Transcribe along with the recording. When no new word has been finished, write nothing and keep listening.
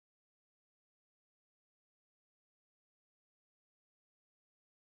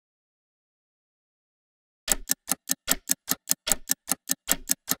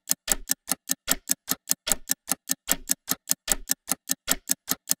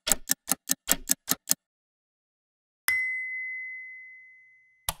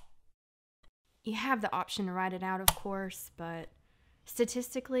You have the option to ride it out, of course, but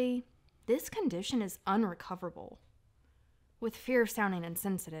statistically, this condition is unrecoverable. With fear of sounding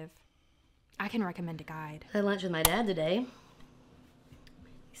insensitive, I can recommend a guide. I had lunch with my dad today.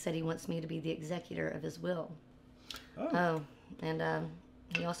 He said he wants me to be the executor of his will. Oh. And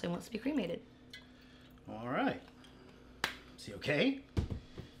he also wants to be cremated. All right. Is he okay?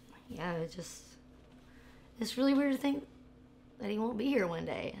 Yeah, it's really weird to think that he won't be here one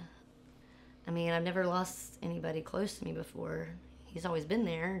day. I mean, I've never lost anybody close to me before. He's always been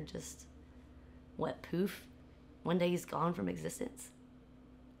there, just, what, poof? One day he's gone from existence.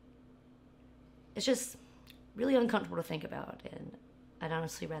 It's just really uncomfortable to think about, and I'd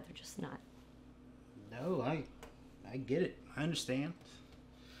honestly rather just not. No, I get it. I understand.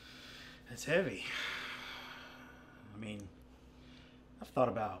 It's heavy. I mean, I've thought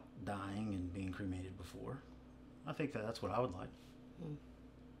about dying and being cremated before. I think that's what I would like.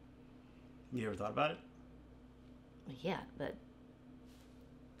 You ever thought about it? Yeah, but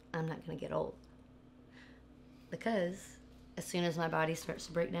I'm not going to get old. Because as soon as my body starts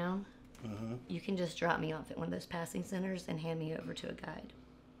to break down, you can just drop me off at one of those passing centers and hand me over to a guide.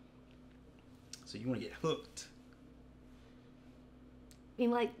 So you want to get hooked? I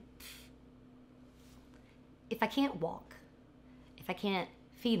mean, like, if I can't walk, if I can't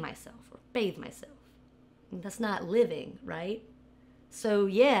feed myself or bathe myself, that's not living, right? So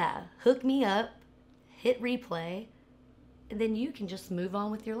yeah, hook me up, hit replay, and then you can just move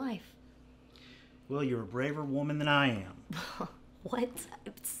on with your life. Well, you're a braver woman than I am. What?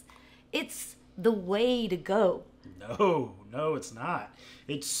 It's the way to go. No, it's not.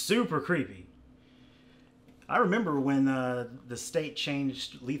 It's super creepy. I remember when the state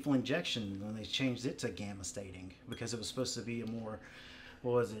changed lethal injection, when they changed it to gamma stating, because it was supposed to be a more,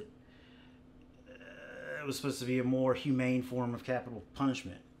 what was it? It was supposed to be a more humane form of capital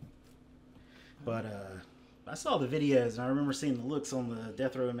punishment. But I saw the videos, and I remember seeing the looks on the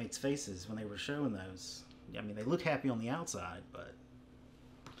death row inmates' faces when they were showing those. I mean, they look happy on the outside, but...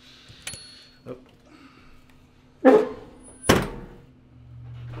 Oh.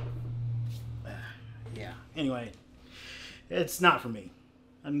 Yeah. Anyway, it's not for me.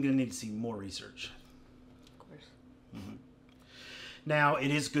 I'm going to need to see more research. Of course. Now, it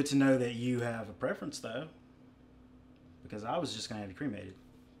is good to know that you have a preference, though. Because I was just going to have you cremated.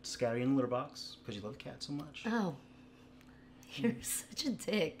 Scatter you in a litter box, because you love cats so much. Oh. You're such a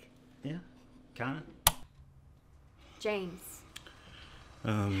dick. Yeah, kind of. James,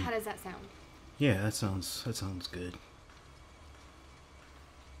 how does that sound? Yeah, that sounds good.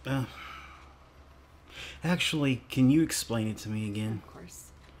 Actually, can you explain it to me again? Of course.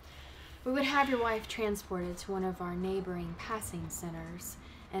 We would have your wife transported to one of our neighboring passing centers,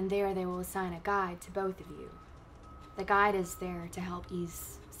 and there they will assign a guide to both of you. The guide is there to help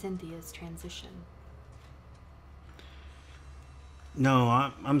ease Cynthia's transition.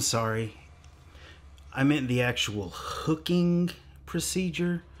 No, I'm sorry. I meant the actual hooking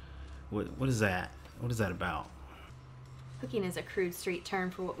procedure. What is that? What is that about? Hooking is a crude street term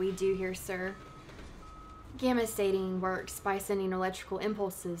for what we do here, sir. Gamma stating works by sending electrical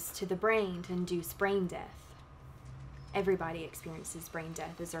impulses to the brain to induce brain death. Everybody experiences brain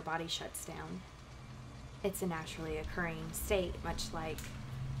death as their body shuts down. It's a naturally occurring state, much like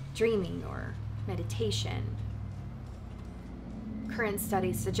dreaming or meditation. Current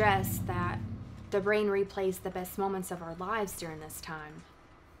studies suggest that the brain replays the best moments of our lives during this time.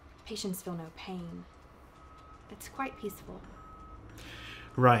 Patients feel no pain. It's quite peaceful.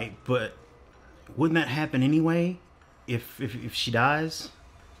 Right, but wouldn't that happen anyway if she dies?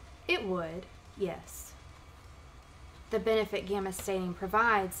 It would, yes. The benefit gamma staining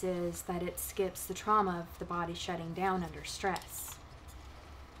provides is that it skips the trauma of the body shutting down under stress.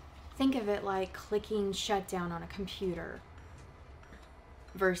 Think of it like clicking shutdown on a computer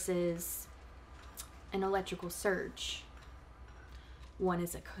versus an electrical surge. One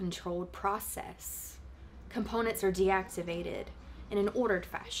is a controlled process. Components are deactivated in an ordered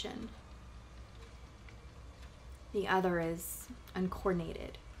fashion. The other is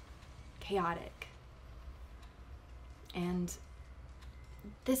uncoordinated, chaotic. And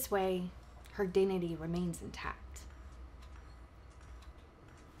this way, her dignity remains intact.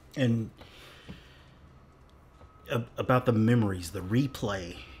 And about the memories, the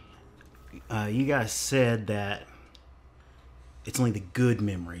replay, you guys said that it's only the good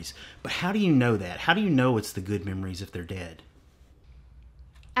memories. But how do you know that? How do you know it's the good memories if they're dead?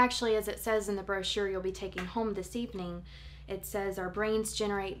 Actually, as it says in the brochure you'll be taking home this evening, it says our brains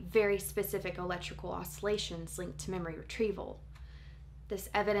generate very specific electrical oscillations linked to memory retrieval. This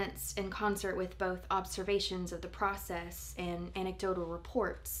evidence, in concert with both observations of the process and anecdotal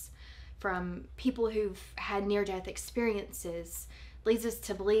reports, from people who've had near-death experiences leads us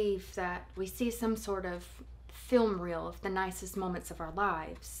to believe that we see some sort of film reel of the nicest moments of our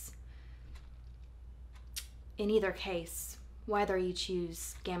lives. In either case, whether you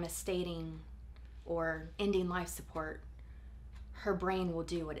choose gamma stating or ending life support, her brain will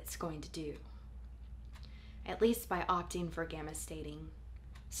do what it's going to do. At least by opting for gamma stating,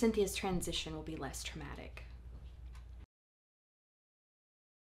 Cynthia's transition will be less traumatic.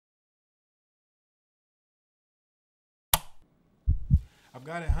 I've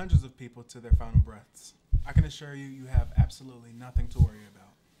guided hundreds of people to their final breaths. I can assure you, you have absolutely nothing to worry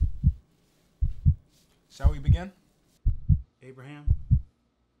about. Shall we begin? Abraham,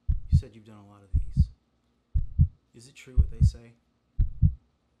 you said you've done a lot of these. Is it true what they say?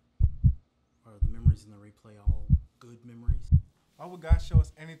 Are the memories in the replay all good memories? Why would God show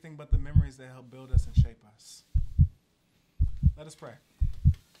us anything but the memories that help build us and shape us? Let us pray.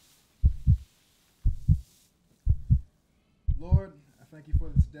 Lord, I thank you for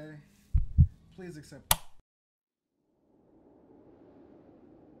this day. Please accept.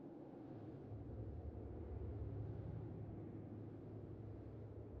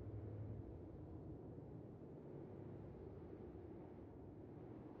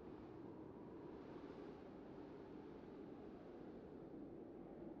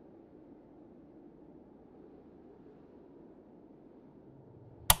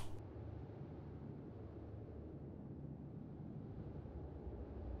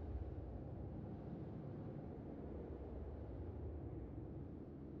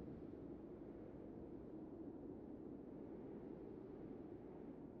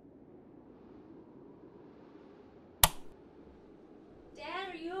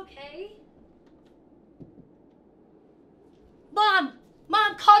 Dad, are you okay? Mom!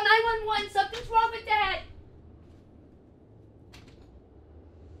 Mom, call 911! Something's wrong with Dad!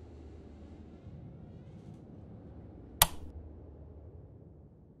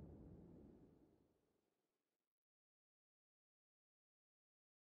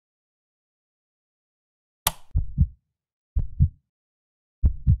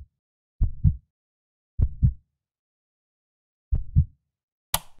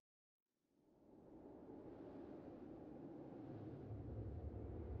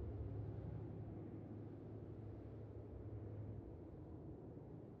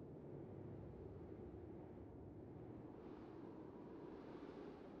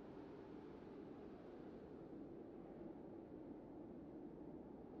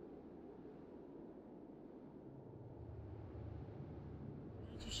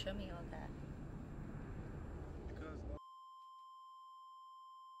 Why did you show me all that?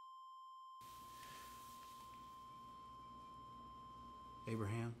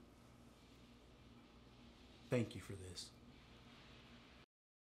 Abraham, thank you for this.